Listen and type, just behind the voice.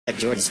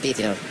Jordan Spieth,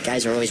 you know,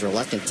 guys are always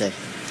reluctant to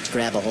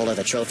grab a hold of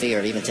a trophy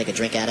or even take a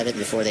drink out of it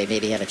before they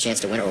maybe have a chance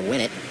to win it or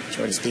win it.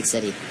 Jordan Spieth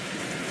said he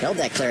held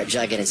that claret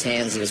jug in his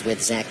hands. He was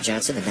with Zach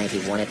Johnson the night he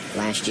won it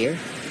last year.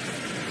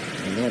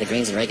 And you know, the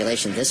greens in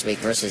regulation this week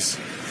versus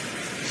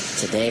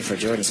today for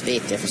Jordan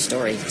Spieth, different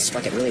story. He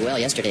struck it really well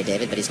yesterday,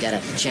 David, but he's got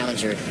a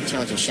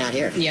challenging shot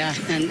here. Yeah,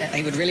 and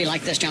I would really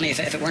like this, Johnny, if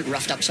it weren't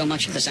roughed up so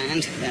much at the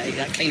sand.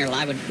 That cleaner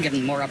lie would give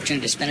him more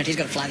opportunity to spin it. He's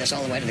got to fly this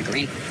all the way to the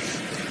green.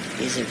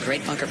 He's a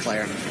great bunker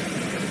player.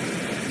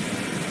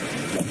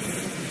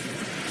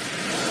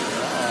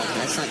 Oh,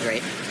 that's not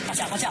great. Watch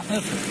out,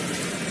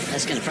 move.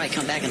 That's going to probably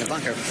come back in the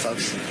bunker,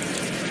 folks.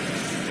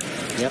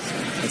 Yep,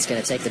 it's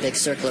going to take the big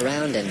circle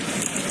around and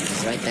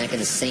right back in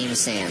the same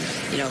sand.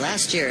 You know,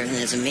 last year, in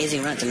his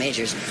amazing run to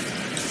majors,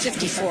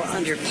 54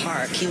 under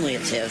par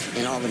cumulative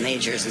in all the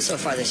majors, and so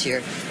far this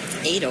year,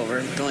 8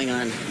 over, going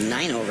on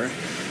 9 over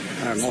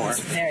or more.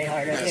 It's very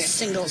hard right A here.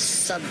 single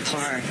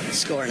subpar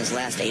score in his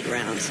last 8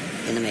 rounds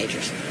in the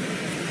majors.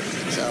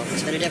 So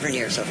it's been a different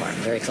year so far.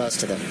 Very close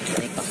to the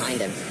bank behind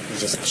him. He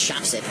just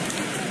chops it.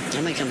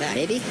 That might come back.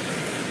 Maybe.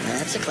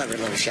 That's a clever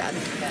little shot.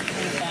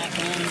 Back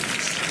in.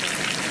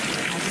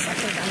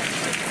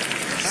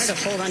 Hard to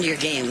hold on to your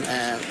game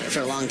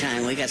for a long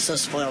time. We got so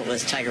spoiled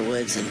with Tiger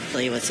Woods and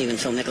with even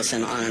Phil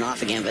Mickelson on and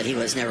off again, but he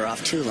was never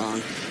off too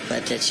long.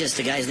 But it's just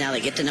the guys now,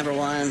 they get to number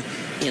one,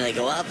 you know, they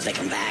go up, they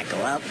come back, go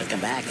up, they come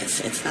back.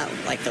 It's not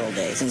like the old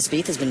days. And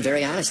Spieth has been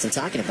very honest in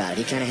talking about it.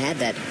 He kind of had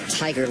that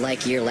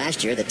Tiger-like year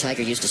last year that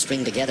Tiger used to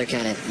string together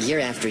kind of year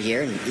after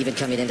year, and even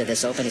coming into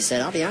this Open, he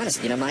said, I'll be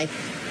honest, you know, my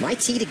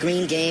tee to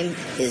green game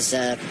is...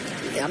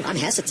 I'm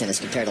hesitant as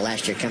compared to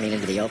last year coming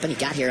into the Open. He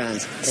got here on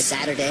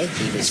Saturday.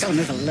 He's got to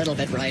move a little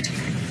bit right.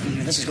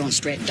 This is going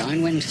straight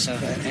downwind, so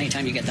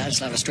anytime you get that,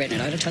 just have to straighten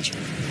it out a touch.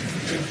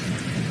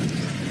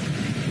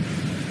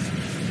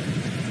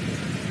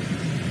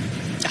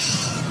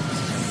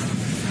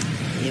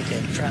 You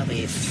could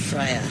probably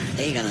fry a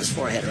egg on his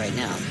forehead right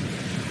now.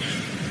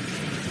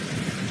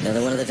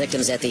 Another one of the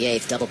victims at the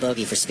 8th, double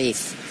bogey for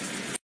Spieth.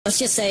 Let's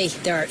just say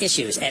there are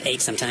issues at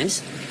 8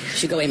 sometimes.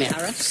 Should go away, man.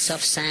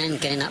 Soft sand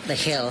getting up the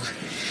hill.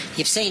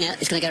 You've seen it.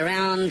 It's going to go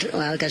around.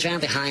 Well, it goes around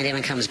behind him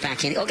and comes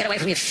back in. Oh, get away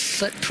from your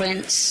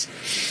footprints.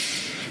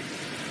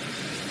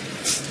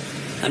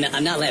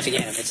 I'm not laughing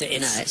at him.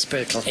 No, it's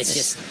brutal. It's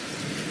just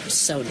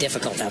so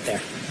difficult out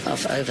there.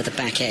 Off over the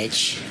back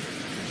edge.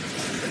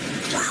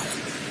 Wow.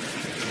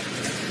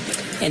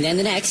 And then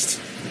the next.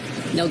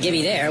 No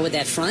gimme there with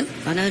that front.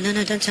 Oh, no,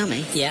 don't tell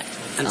me. Yeah,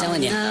 I'm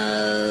telling you.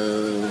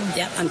 No.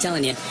 Yeah, I'm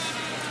telling you.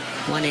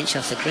 1 inch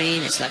off the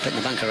green. It's like putting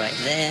the bunker right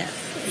there.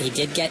 He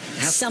did get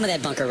some of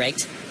that bunker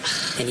raked,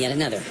 and yet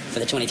another for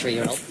the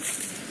 23-year-old.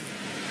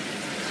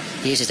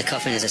 He uses the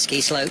coffin as a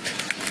ski slope.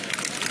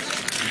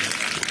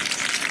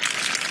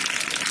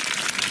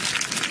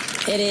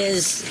 It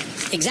is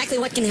exactly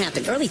what can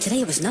happen. Early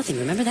today, it was nothing.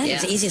 Remember that? Yeah. It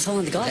was the easiest hole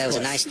on the golf course.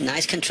 There was a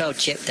nice controlled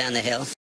chip down the hill.